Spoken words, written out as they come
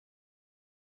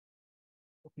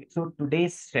Okay, so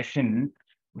today's session,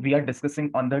 we are discussing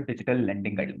on the digital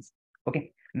lending guidelines.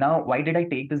 Okay, now why did I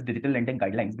take this digital lending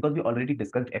guidelines? Because we already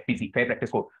discussed FPC, Fair Practice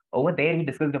Code. Over there, we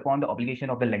discussed upon the obligation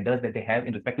of the lenders that they have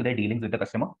in respect to their dealings with the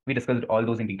customer. We discussed all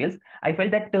those in details. I felt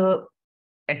that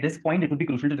at this point, it would be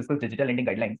crucial to discuss digital lending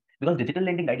guidelines because digital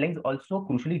lending guidelines also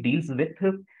crucially deals with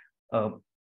uh,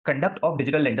 conduct of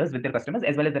digital lenders with their customers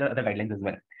as well as there are other guidelines as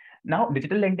well. Now,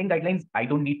 digital lending guidelines, I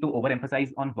don't need to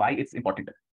overemphasize on why it's important.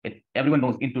 Everyone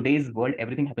knows in today's world,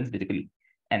 everything happens digitally,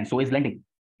 and so is lending.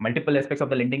 Multiple aspects of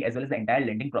the lending as well as the entire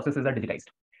lending processes are digitized.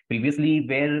 Previously,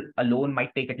 where a loan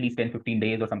might take at least 10, 15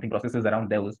 days or something, processes around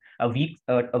those, a week's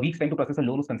time to process a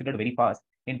loan was considered very fast.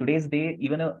 In today's day,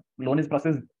 even a loan is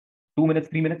processed 2 minutes,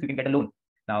 3 minutes, you can get a loan.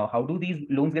 Now, how do these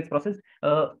loans get processed?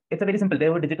 It's a very simple.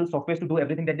 There were digital softwares to do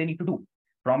everything that they need to do,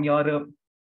 from your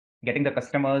getting the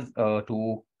customers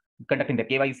to conducting the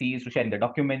KYCs, to sharing the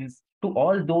documents, to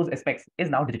all those aspects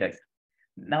is now digitized.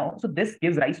 Now, so this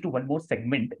gives rise to one more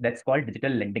segment that's called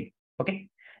digital lending. Okay.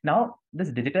 Now, this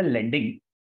digital lending,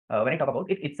 when I talk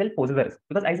about it itself poses a risk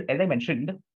because as I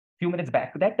mentioned a few minutes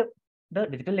back, that the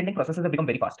digital lending processes have become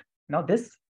very fast. Now,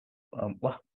 this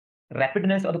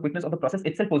rapidness or the quickness of the process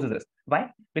itself poses risk.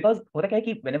 Why? Because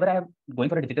whenever I am going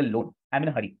for a digital loan, I'm in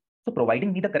a hurry. So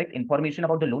providing me the correct information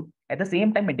about the loan at the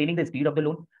same time maintaining the speed of the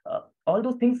loan, all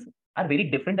those things are very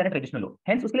different than a traditional loan.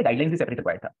 Hence, उसके लिए guidelines भी separate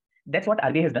required था. That's what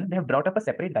RBI has done. They have brought up a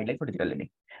separate guideline for digital lending.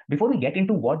 Before we get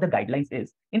into what the guidelines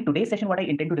is, in today's session, what I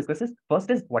intend to discuss is first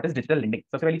is what is digital lending.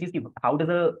 सबसे पहली चीज की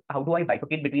how do I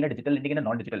bifurcate between a digital lending and a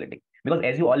non-digital lending? Because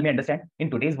as you all may understand, in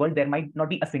today's world there might not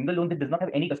be a single loan that does not have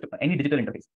any digital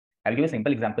interface. I'll give you a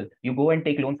simple example. You go and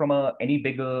take loan from any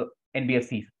big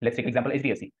NBFC. Let's take example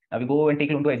HDFC. Now we go and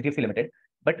take loan to HDFC Limited.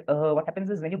 But what happens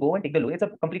is when you go and take the loan, it's a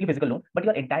completely physical loan, but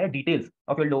your entire details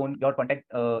of your loan, your contact,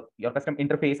 your custom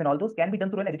interface, and all those can be done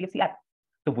through an HDFC app.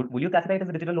 So will you classify it as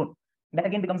a digital loan? That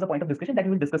again becomes a point of discussion that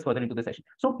we will discuss further into the session.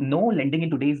 So no lending in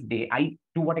today's day.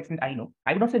 To what extent I know,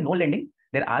 I would not say no lending.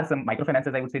 There are some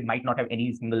microfinances I would say might not have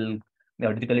any single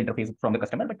digital interface from the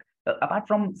customer, but apart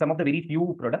from some of the very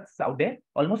few products out there,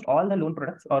 almost all the loan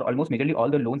products or almost majorly all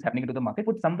the loans happening into the market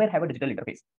would somewhere have a digital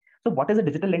interface. So what is a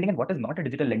digital lending and what is not a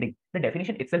digital lending? The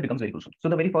definition itself becomes very crucial. So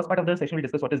the very first part of the session will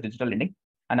discuss what is digital lending.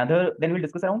 Then we'll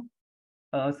discuss around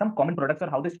some common products or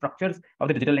how the structures of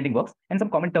the digital lending works, and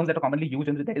some common terms that are commonly used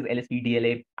in that is LSP,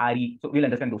 DLA, RE. So we'll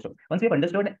understand those terms. Once we have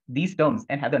understood these terms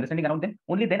and have the understanding around them,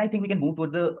 only then I think we can move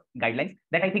towards the guidelines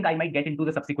that I think I might get into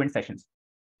the subsequent sessions.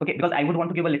 Okay, because I would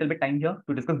want to give a little bit time here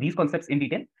to discuss these concepts in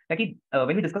detail. Like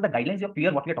when we discuss the guidelines, you're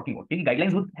clear what we are talking about. Okay,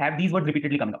 guidelines would have these words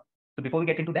repeatedly coming up. So before we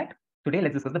get into that, today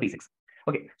let's discuss the basics.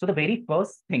 Okay, so the very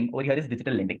first thing over here is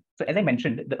digital lending. So as I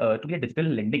mentioned, to be a digital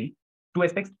lending, two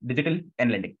aspects, digital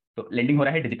and lending. So lending हो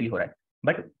रहा है, digitally हो रहा है.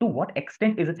 But to what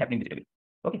extent is it happening digitally?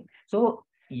 Okay, so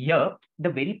here the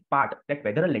very part that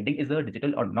whether a lending is a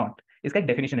digital or not is like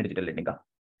definition of digital lending.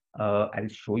 I'll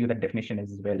show you that definition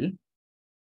as well.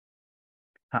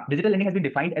 Digital lending has been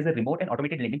defined as a remote and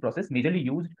automated lending process,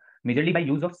 majorly by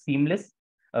use of seamless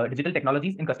digital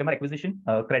technologies in customer acquisition,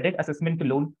 credit assessment,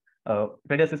 loan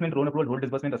approval, loan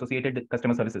disbursement, associated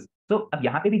customer services. So अब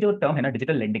यहाँ पे भी जो term है ना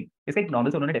digital lending, इसका एक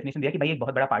normal से उन्होंने डेफिनेशन दिया कि भाई एक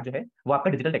बहुत बड़ा पार्ट जो है वो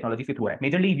आपका डिजिटल टेक्नोलॉजी से थ्रू है,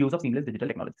 majorly use of seamless digital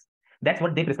technologies. That's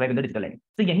what they prescribe in the digital lending.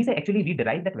 So यहीं से actually we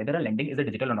derive that whether a lending is a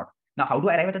digital or not. Now how do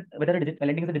I arrive at whether a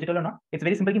lending is a digital or not? It's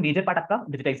very simple कि major part आपका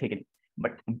digitized है कि नहीं.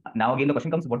 But now again the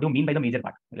question comes, what do you mean by the major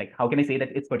part? Like how can I say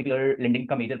that its particular lending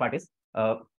का major part is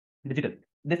digital?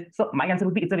 So my answer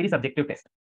would be it's a very subjective test.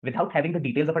 Without having the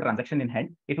details of a transaction in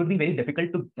hand, it would be very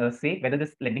difficult to say whether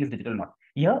this lending is digital or not.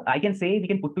 Here, I can say we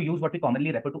can put to use what we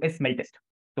commonly refer to as smell test.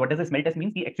 So what does a smell test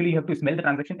mean? Actually, you have to smell the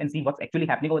transaction and see what's actually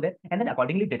happening over there, and then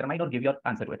accordingly determine or give your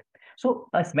answer to it. So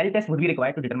a smell test would be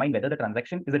required to determine whether the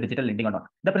transaction is a digital lending or not.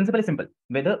 The principle is simple.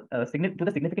 Whether to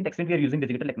the significant extent we are using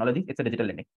digital technology, it's a digital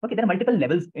lending. Okay, there are multiple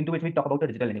levels into which we talk about a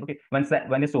digital lending. Okay, one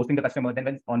is sourcing the customer, then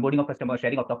when onboarding of customer,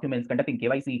 sharing of documents, conducting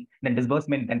KYC, then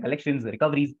disbursement, then collections,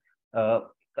 recoveries,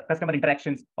 customer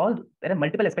interactions. All there are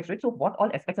multiple aspects to it. So what all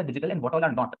aspects are digital and what all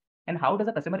are not, and how does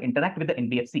a customer interact with the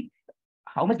NBFC?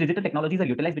 How much digital technologies are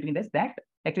utilized between this? That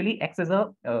actually acts as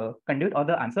a conduit or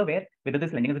the answer where whether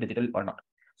this lending is digital or not.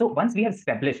 So once we have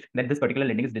established that this particular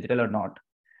lending is digital or not,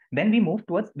 then we move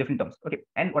towards different terms. Okay,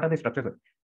 and what are the structures?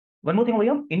 One more thing over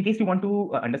here, in case you want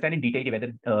to understand in detail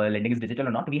whether lending is digital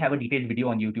or not, we have a detailed video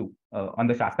on YouTube on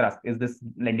the Shastras. Is this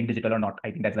lending digital or not?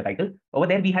 I think that's the title. Over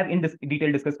there, we have in this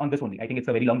detail discuss on this only. I think it's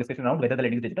a very long discussion around whether the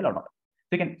lending is digital or not.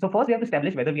 So first we have to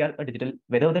establish whether we are a digital,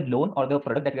 whether the loan or the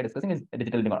product that we are discussing is a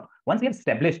digital lending or not. Once we have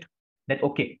established that,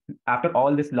 okay, after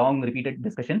all this long repeated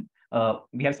discussion,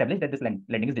 we have established that this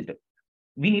lending is digital.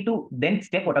 We need to then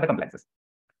check what are the compliances.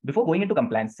 Before going into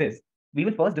compliances, we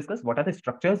will first discuss what are the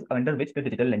structures under which the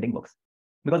digital lending works.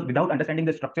 Because without understanding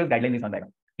the structures, guideline is not there.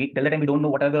 Till the time we don't know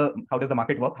what are the how does the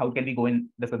market work, how can we go and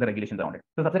discuss the regulations around it.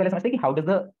 So सबसे पहले समझते हैं कि how does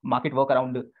the market work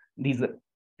around these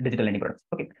digital lending products.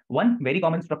 Okay, one very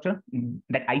common structure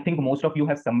that I think most of you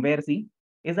have somewhere seen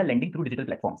is a lending through digital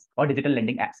platforms or digital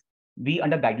lending apps. We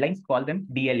under guidelines call them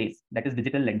DLAs, that is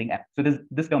digital lending app. So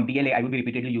this term DLA I will be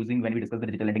repeatedly using when we discuss the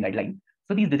digital lending guideline.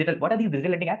 So what are these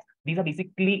digital lending apps? These are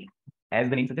basically, as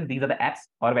the name suggests, these are the apps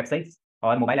or websites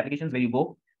or mobile applications where you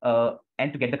go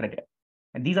and to get the credit.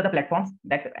 And these are the platforms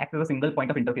that act as a single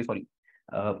point of interface for you.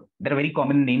 There are very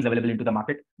common names available into the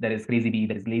market. There is Crazy Bee,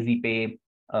 there is Lazy Pay,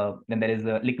 then there is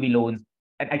Liquid Loans.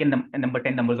 I can number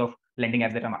 10 numbers of lending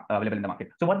apps that are available in the market.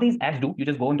 So what these apps do, you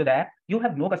just go into the app, you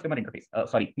have no customer interface.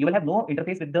 You will have no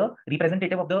interface with the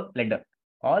representative of the lender.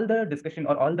 All the discussion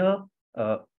or all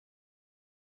the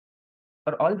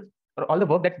all the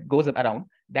work that goes around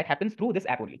that happens through this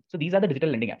app only. So these are the digital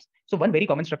lending apps. So one very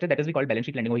common structure that is we call balance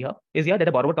sheet lending over here is here that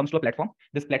the borrower comes to a platform.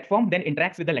 This platform then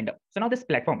interacts with the lender. So now this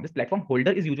platform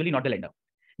holder is usually not the lender.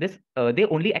 They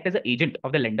only act as an agent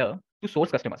of the lender to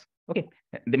source customers. Okay,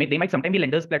 they might sometimes be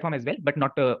lenders platform as well, but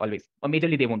not always, or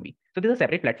majorly they won't be. So there's a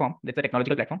separate platform. That's a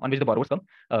technological platform on which the borrowers come.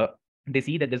 They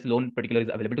see that this loan particular is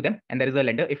available to them, and there is a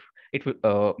lender. If it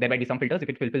there might be some filters. If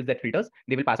it fulfills that filters,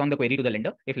 they will pass on the query to the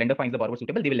lender. If lender finds the borrower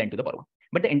suitable, they will lend to the borrower.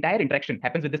 But the entire interaction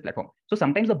happens with this platform. So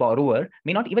sometimes the borrower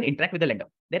may not even interact with the lender.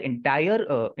 Their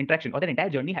entire interaction or their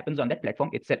entire journey happens on that platform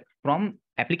itself. From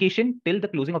application till the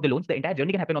closing of the loans, the entire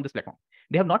journey can happen on this platform.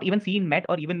 They have not even seen, met,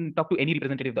 or even talked to any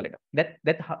representative of the lender.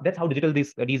 That's how digital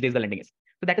these days the lending is.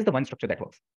 So that is the one structure that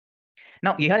works.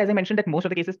 Now, here, as I mentioned, that most of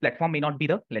the cases, platform may not be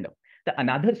the lender. The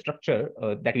another structure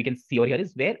that we can see over here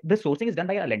is where the sourcing is done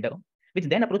by a lender, which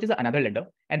then approaches another lender,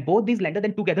 and both these lenders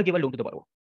then together give a loan to the borrower.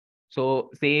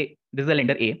 So, say this is a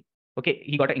lender A. Okay,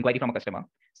 he got an inquiry from a customer,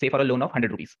 say for a loan of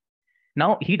 100 rupees.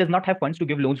 Now, he does not have funds to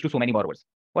give loans to so many borrowers.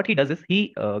 What he does is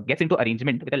he gets into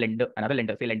arrangement with another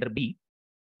lender, say lender B,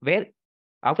 where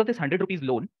out of this 100 rupees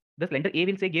loan, this lender A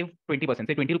will say give 20%,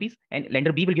 say 20 rupees, and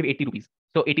lender B will give 80 rupees.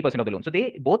 So 80% of the loan. So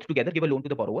they both together give a loan to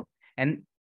the borrower, and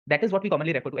that is what we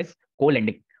commonly refer to as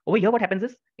co-lending. Over here, what happens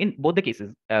is in both the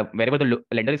cases, wherever the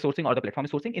lender is sourcing or the platform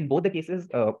is sourcing, in both the cases,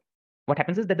 what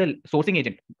happens is that the sourcing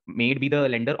agent, may it be the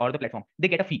lender or the platform, they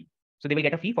get a fee. So they will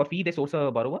get a fee. For fee, they source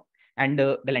a borrower, and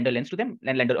the lender lends to them,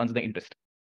 and lender earns the interest.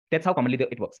 That's how commonly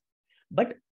it works.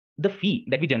 But the fee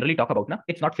that we generally talk about now,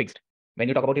 it's not fixed. When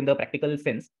you talk about in the practical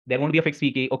sense, there won't be a fixed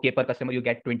fee. Okay, per customer you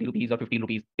get 20 rupees or 15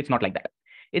 rupees. It's not like that.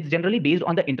 It's generally based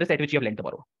on the interest at which you have lent the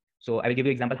borrower. So I will give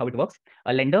you an example how it works.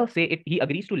 A lender, say if he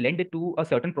agrees to lend it to a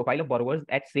certain profile of borrowers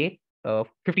at say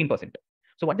 15%.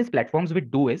 So what these platforms will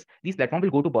do is these platforms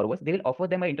will go to borrowers. They will offer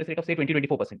them an interest rate of say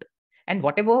 20-24%. And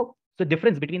whatever the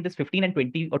difference between this 15 and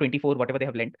 20 or 24, whatever they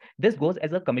have lent, this goes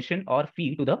as a commission or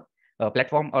fee to the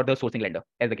platform or the sourcing lender,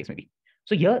 as the case may be.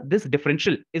 So here, this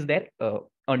differential is their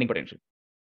earning potential.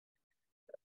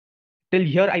 Till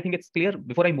here, I think it's clear.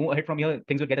 Before I move ahead from here,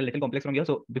 things will get a little complex from here.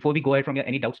 So before we go ahead from here,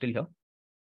 any doubts till here?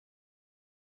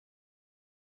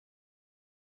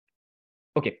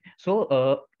 Okay,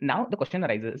 so now the question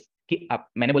arises कि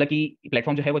मैंने बोला कि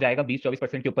platform जो है वो जाएगा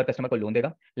 20-24% के ऊपर कस्टमर को लोन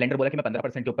देगा. लेंडर बोला कि मैं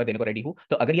 15% के ऊपर देने को रेडी हूँ.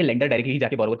 तो अगर ये लेंडर डायरेक्टली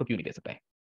जाके borrower को क्यों नहीं दे सकता है?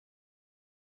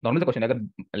 नॉर्मल सा क्वेश्चन है.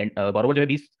 अगर borrower जो है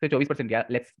 20 से 24% गया,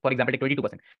 let's for example take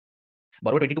 22%.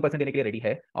 borrower 22% देने के लिए रेडी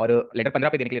है और लेंडर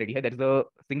 15 पे देने के लिए रेडी है. There is a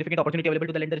significant opportunity available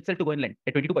to the lender itself to go and lend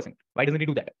at 22%. Why doesn't he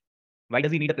do that? Why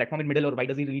does he need a platform in middle, or why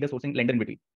does he need a sourcing lender in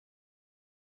between?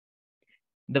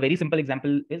 The very simple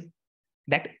example is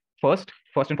that first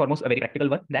and foremost, a very practical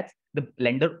one, that's the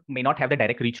lender may not have the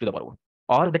direct reach to the borrower,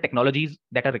 or the technologies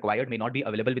that are required may not be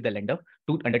available with the lender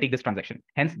to undertake this transaction.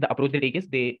 Hence, the approach they take is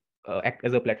they act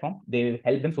as a platform. They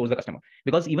help them source the customer,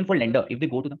 because even for lender, if they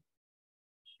go to them,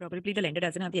 probably the lender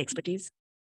doesn't have the expertise.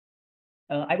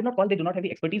 I would not call they do not have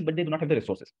the expertise, but they do not have the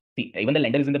resources. See, even the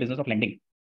lender is in the business of lending,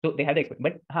 so they have the expertise.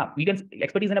 But we can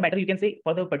expertise in a matter, you can say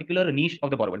for the particular niche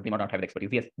of the borrower, they might not have the expertise.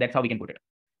 Yes, that's how we can put it.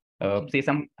 Say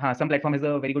some platform has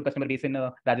a very good customer base in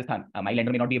Rajasthan. My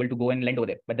lender may not be able to go and lend over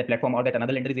there, but that platform or that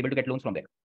another lender is able to get loans from there.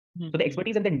 So the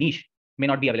expertise and the niche may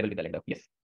not be available with the lender. Yes.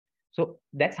 So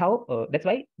that's how. That's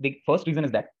why the first reason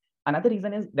is that. Another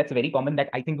reason is that's very common that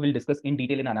I think we'll discuss in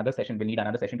detail in another session. We'll need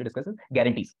another session to discuss is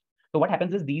guarantees. So what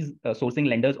happens is these sourcing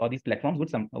lenders or these platforms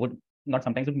would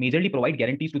majorly provide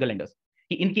guarantees to the lenders.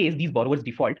 In case these borrowers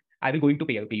default, I will going to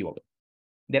pay you out.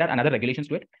 There are another regulations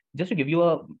to it. Just to give you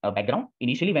a background,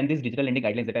 initially when these digital lending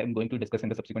guidelines that I'm going to discuss in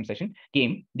the subsequent session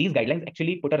came, these guidelines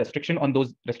actually put a restriction on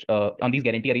those on these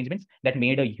guarantee arrangements that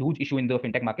made a huge issue in the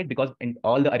fintech market, because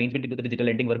all the arrangement into the digital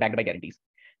lending were backed by guarantees.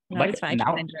 Now it's 5%,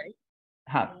 right?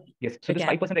 Yes. So this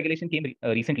 5% regulation came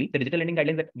recently. The digital lending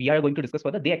guidelines that we are going to discuss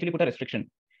further, they actually put a restriction.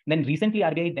 Then recently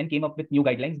RBI then came up with new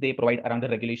guidelines. They provide around the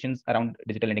regulations around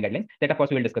digital lending guidelines that of course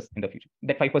we will discuss in the future.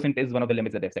 That 5% is one of the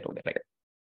limits that they've set over there, right?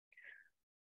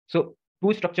 So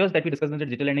two structures that we discussed in the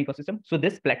digital lending ecosystem. So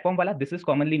this platform wala, this is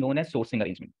commonly known as sourcing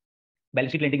arrangement.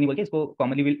 Balance sheet lending नहीं बोलते इसको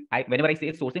commonly whenever I say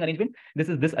it's sourcing arrangement, this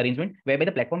is this arrangement whereby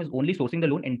the platform is only sourcing the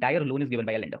loan, entire loan is given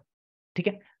by a lender.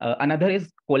 Okay. Another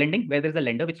is co-lending, where there's a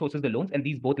lender which sources the loans and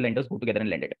these both lenders go together and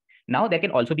lend it. Now there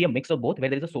can also be a mix of both where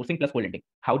there is a sourcing plus co-lending.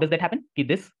 How does that happen?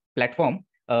 This platform,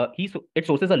 it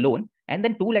sources a loan and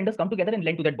then two lenders come together and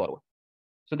lend to that borrower.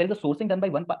 So there is a sourcing done by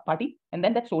one party and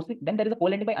then that sourcing, then there is a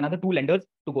co-lending by another two lenders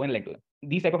to go and lend to them.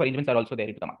 These type of arrangements are also there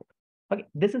into the market. Okay,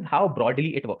 this is how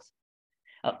broadly it works.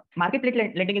 Marketplace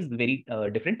lending is very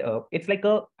different. It's like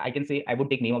I can say, I would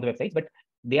take name of the websites, but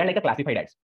they are like a classified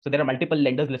ads. So there are multiple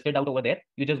lenders listed out over there.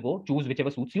 You just go choose whichever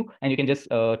suits you, and you can just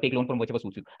take loan from whichever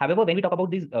suits you. However, when we talk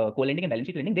about these co-lending and balance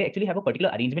sheet lending, they actually have a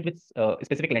particular arrangement with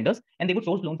specific lenders, and they would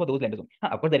source loan for those lenders.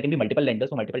 Of course, there can be multiple lenders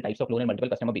for multiple types of loan and multiple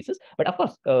customer bases, but of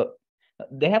course,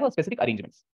 they have a specific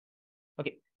arrangements.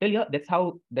 Okay, till here, that's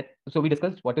how that. So we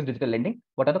discussed what is digital lending,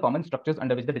 what are the common structures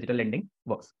under which the digital lending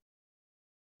works.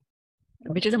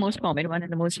 Which is the most common one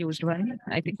and the most used one?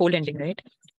 I think co-lending, right?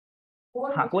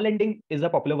 Co-lending is a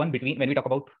popular one between when we talk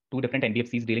about two different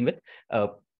NBFCs dealing with.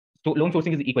 So loan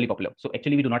sourcing is equally popular. So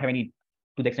actually, we do not have any,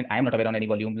 to the extent I am not aware on any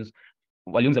volumes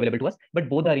available to us, but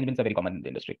both the arrangements are very common in the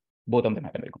industry. Both of them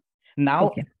happen very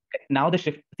common. Now the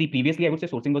shift. See, previously I would say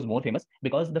sourcing was more famous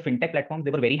because the fintech platforms,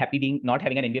 they were very happy being not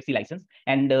having an NBFC license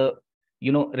and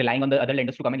relying on the other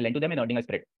lenders to come and lend to them and earning a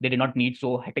spread. They did not need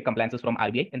so hectic compliances from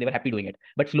RBI and they were happy doing it.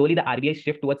 But slowly the RBI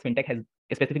shift towards fintech has,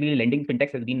 specifically lending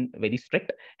fintechs, has been very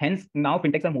strict. Hence now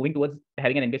fintechs are moving towards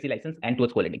having an NBFC license and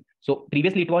towards co-lending. So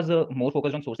previously it was more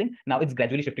focused on sourcing. Now it's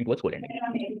gradually shifting towards co-lending.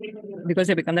 Because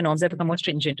the norms have become more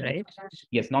stringent, right?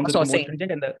 Yes, norms are more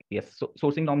stringent, and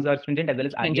sourcing norms are stringent as well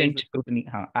as RBI's scrutiny.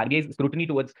 RBI's scrutiny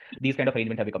towards these kind of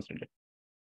arrangements have become stringent.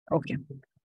 Okay.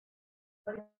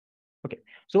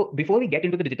 So before we get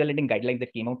into the digital lending guidelines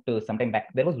that came out sometime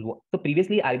back,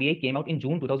 previously RBI came out in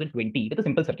June 2020 with a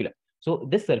simple circular. So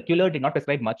this circular did not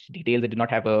prescribe much details. It did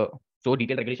not have a so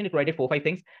detailed regulation. It provided 4-5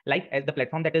 things, like as the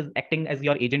platform that is acting as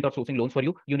your agent or sourcing loans for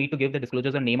you, you need to give the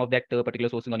disclosures and name of that particular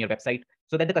sourcing on your website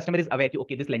so that the customer is aware,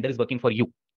 okay, this lender is working for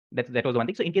you. That was one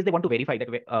thing. So in case they want to verify that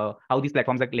how these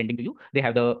platforms are lending to you, they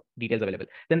have the details available.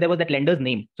 Then there was that lender's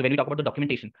name. So when we talk about the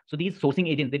documentation, so these sourcing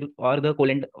agents, or the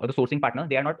co-lend or the sourcing partner,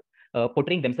 they are not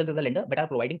portraying themselves as a lender, but are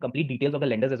providing complete details of the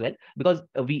lenders as well. Because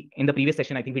we, in the previous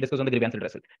session, I think we discussed on the grievance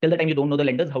redressal. Till the time you don't know the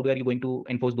lenders, how are you going to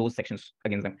enforce those sections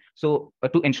against them? So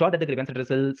to ensure that the grievance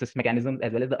redressal system mechanisms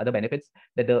as well as the other benefits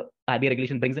that the RBI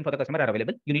regulation brings in for the customer are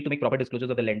available, you need to make proper disclosures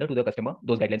of the lender to the customer.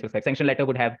 Those guidelines prescribe. Sanction letter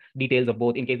would have details of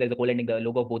both. In case there's a co-lending, the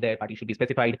logo of both their parties should be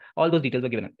specified. All those details are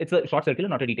given. It's a short circular,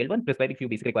 not a detailed one, prescribing a few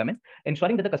basic requirements,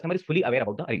 ensuring that the customer is fully aware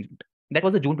about the arrangement. That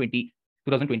was the June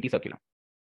 2020 circular.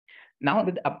 Now,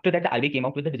 up to that, the RBI came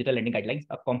out with the digital lending guidelines,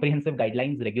 a comprehensive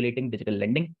guidelines regulating digital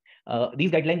lending. These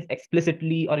guidelines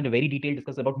explicitly or in a very detailed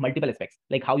discuss about multiple aspects,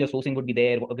 like how your sourcing would be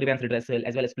there, grievance redressal,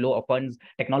 as well as flow of funds,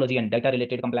 technology and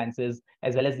data-related compliances,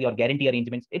 as well as your guarantee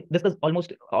arrangements. It discusses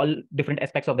almost all different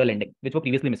aspects of the lending, which were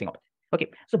previously missing out.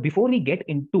 Okay, so before we get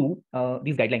into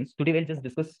these guidelines, today we'll just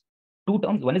discuss two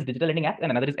terms. One is digital lending app and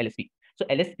another is LSP. So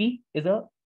LSP is a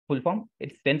full form.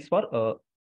 It stands for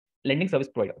lending service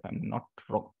provider, if I'm not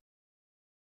wrong.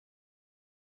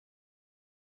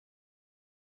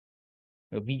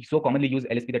 We so commonly use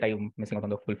LSP that I'm missing out on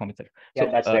the full form itself. Yeah,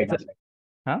 so, that's right.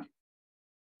 Huh?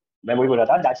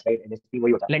 That's right.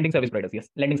 LSP lending service providers. Yes,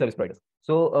 lending service providers.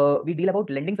 So we deal about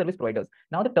lending service providers.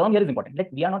 Now the term here is important. Like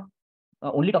we are not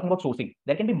only talking about sourcing.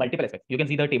 There can be multiple aspects. You can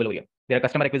see the table over here. There are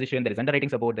customer acquisition, there is underwriting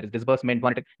support, there is disbursement,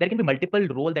 monitoring. There can be multiple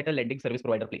roles that a lending service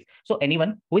provider plays. So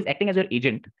anyone who is acting as your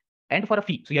agent and for a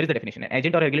fee. So here is the definition: an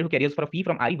agent or a regulator who carries for a fee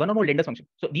from RE, one or more lenders function.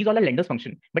 So these all are lenders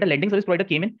function. But a lending service provider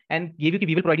came in and gave you,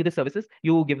 we will provide you the services.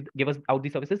 You give us out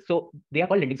these services. So they are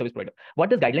called lending service provider. What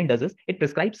this guideline does is it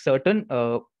prescribes certain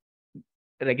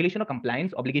regulation or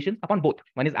compliance obligations upon both.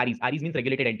 One is REs. REs means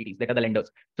regulated entities, that are the lenders.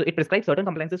 So it prescribes certain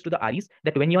compliances to the REs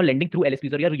that when you're lending through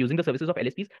LSPs or you're using the services of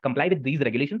LSPs, comply with these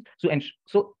regulations.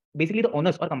 So basically the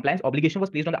onus or compliance obligation was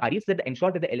placed on the REs that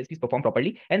ensure that the LSPs perform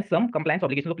properly, and some compliance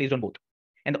obligations were placed on both.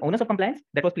 And the onus of compliance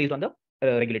that was placed on the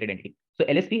regulated entity. So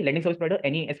LSP, lending service provider,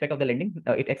 any aspect of the lending,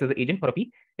 it acts as an agent for a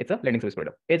fee. It's a lending service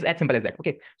provider. It's as simple as that.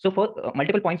 Okay. So for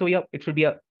multiple points over here, it should be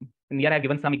here I've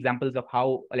given some examples of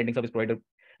how a lending service provider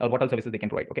or what all services they can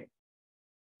provide. Okay.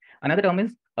 Another term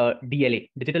is DLA,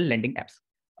 digital lending apps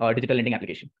or digital lending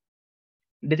application.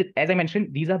 as I mentioned,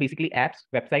 these are basically apps,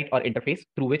 website, or interface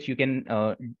through which you can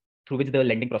through which the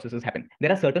lending processes happen.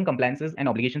 There are certain compliances and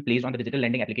obligations placed on the digital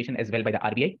lending application as well by the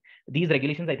RBI. These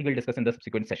regulations I think we'll discuss in the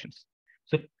subsequent sessions.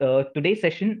 So today's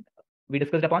session, we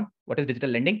discussed upon what is digital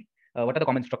lending, what are the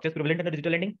common structures prevalent in the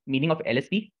digital lending, meaning of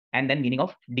LSP, and then meaning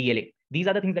of DLA. These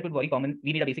are the things that would be very common.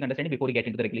 We need a basic understanding before we get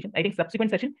into the regulation. I think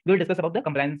subsequent session, we will discuss about the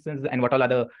compliances and what all are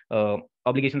the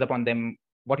obligations upon them,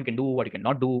 what you can do, what you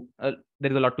cannot do.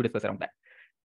 There is a lot to discuss around that.